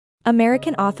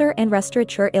American author and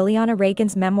restaurateur Iliana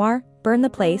Regan's memoir, Burn the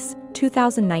Place,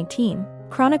 2019,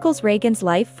 chronicles Regan's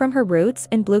life from her roots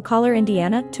in blue-collar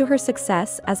Indiana to her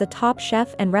success as a top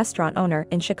chef and restaurant owner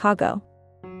in Chicago.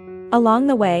 Along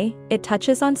the way, it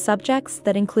touches on subjects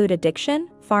that include addiction,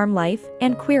 farm life,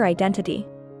 and queer identity.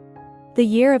 The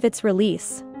year of its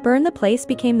release, Burn the Place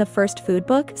became the first food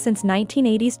book since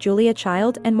 1980's Julia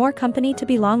Child and More Company to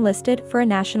be longlisted for a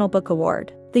National Book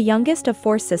Award. The youngest of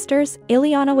 4 sisters,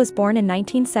 Iliana was born in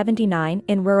 1979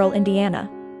 in rural Indiana.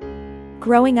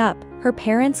 Growing up, her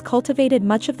parents cultivated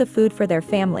much of the food for their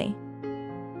family.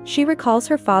 She recalls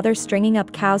her father stringing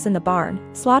up cows in the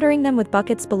barn, slaughtering them with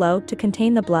buckets below to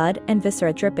contain the blood and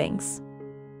viscera drippings.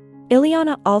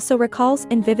 Iliana also recalls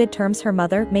in vivid terms her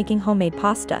mother making homemade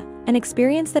pasta, an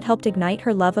experience that helped ignite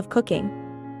her love of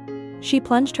cooking. She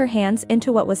plunged her hands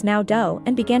into what was now dough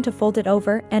and began to fold it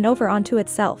over and over onto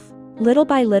itself. Little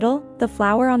by little, the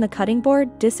flour on the cutting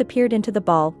board disappeared into the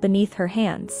ball beneath her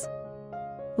hands,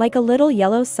 like a little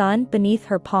yellow sun beneath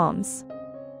her palms.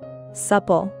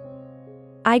 Supple.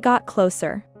 I got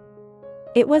closer.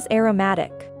 It was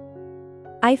aromatic.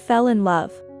 I fell in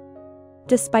love.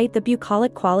 Despite the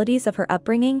bucolic qualities of her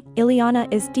upbringing,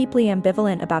 Iliana is deeply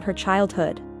ambivalent about her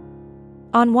childhood.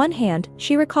 On one hand,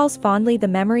 she recalls fondly the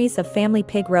memories of family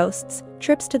pig roasts,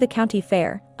 trips to the county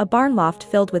fair, a barn loft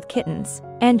filled with kittens,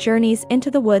 and journeys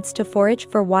into the woods to forage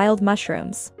for wild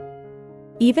mushrooms.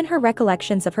 Even her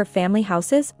recollections of her family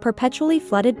house's perpetually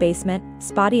flooded basement,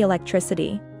 spotty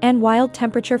electricity, and wild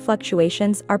temperature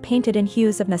fluctuations are painted in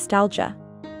hues of nostalgia.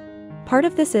 Part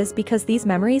of this is because these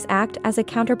memories act as a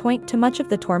counterpoint to much of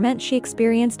the torment she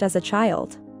experienced as a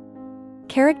child.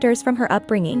 Characters from her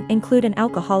upbringing include an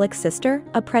alcoholic sister,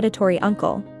 a predatory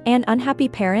uncle, and unhappy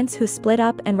parents who split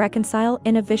up and reconcile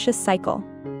in a vicious cycle.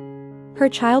 Her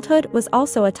childhood was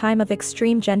also a time of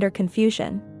extreme gender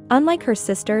confusion. Unlike her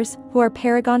sisters, who are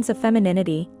paragons of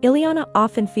femininity, Iliana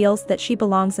often feels that she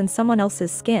belongs in someone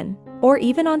else's skin, or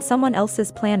even on someone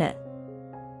else's planet.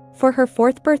 For her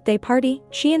 4th birthday party,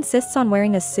 she insists on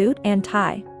wearing a suit and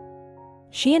tie.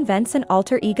 She invents an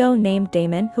alter ego named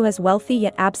Damon who has wealthy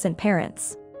yet absent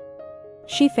parents.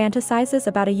 She fantasizes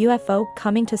about a UFO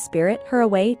coming to spirit her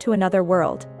away to another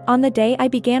world. On the day I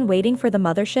began waiting for the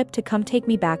mothership to come take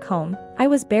me back home, I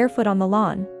was barefoot on the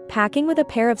lawn, packing with a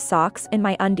pair of socks in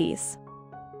my undies.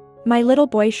 My little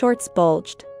boy shorts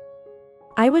bulged.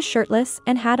 I was shirtless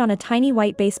and had on a tiny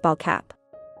white baseball cap.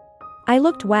 I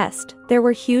looked west, there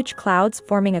were huge clouds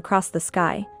forming across the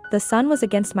sky, the sun was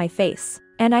against my face,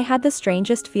 and I had the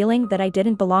strangest feeling that I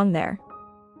didn't belong there.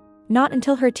 Not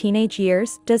until her teenage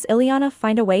years does Iliana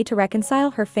find a way to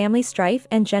reconcile her family strife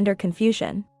and gender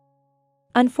confusion.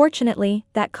 Unfortunately,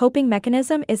 that coping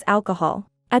mechanism is alcohol.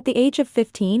 At the age of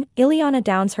 15, Iliana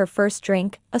downs her first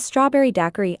drink, a strawberry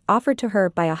daiquiri offered to her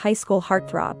by a high school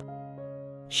heartthrob.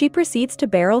 She proceeds to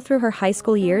barrel through her high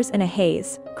school years in a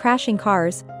haze, crashing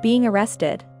cars, being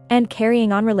arrested, and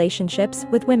carrying on relationships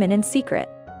with women in secret.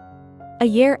 A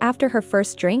year after her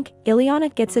first drink,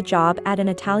 Iliana gets a job at an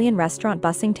Italian restaurant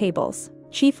bussing tables,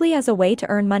 chiefly as a way to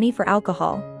earn money for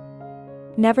alcohol.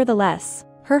 Nevertheless,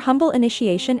 her humble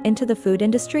initiation into the food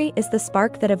industry is the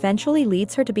spark that eventually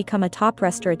leads her to become a top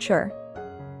restaurateur.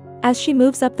 As she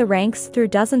moves up the ranks through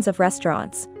dozens of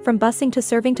restaurants, from bussing to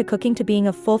serving to cooking to being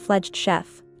a full-fledged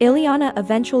chef, Iliana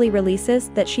eventually realizes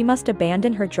that she must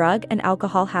abandon her drug and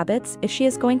alcohol habits if she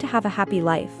is going to have a happy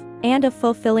life and a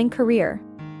fulfilling career.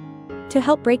 To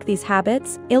help break these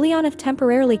habits, Iliana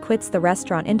temporarily quits the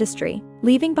restaurant industry,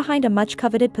 leaving behind a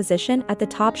much-coveted position at the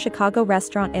top Chicago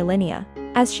restaurant Alinea.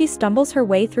 As she stumbles her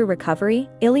way through recovery,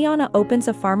 Iliana opens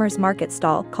a farmer's market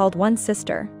stall called One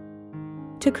Sister.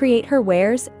 To create her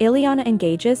wares, Iliana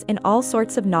engages in all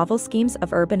sorts of novel schemes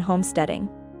of urban homesteading.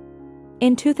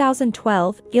 In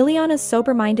 2012, Iliana's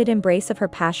sober-minded embrace of her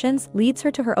passions leads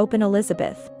her to her Open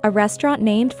Elizabeth, a restaurant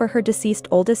named for her deceased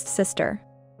oldest sister.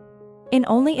 In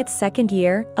only its 2nd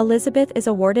year, Elizabeth is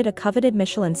awarded a coveted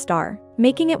Michelin star,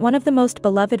 making it one of the most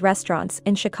beloved restaurants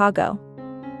in Chicago.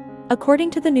 According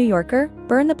to The New Yorker,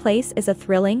 Burn the Place is a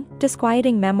thrilling,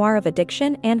 disquieting memoir of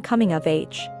addiction and coming of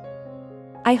age.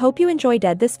 I hope you enjoyed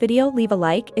this video. Leave a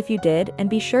like if you did and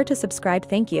be sure to subscribe.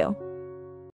 Thank you.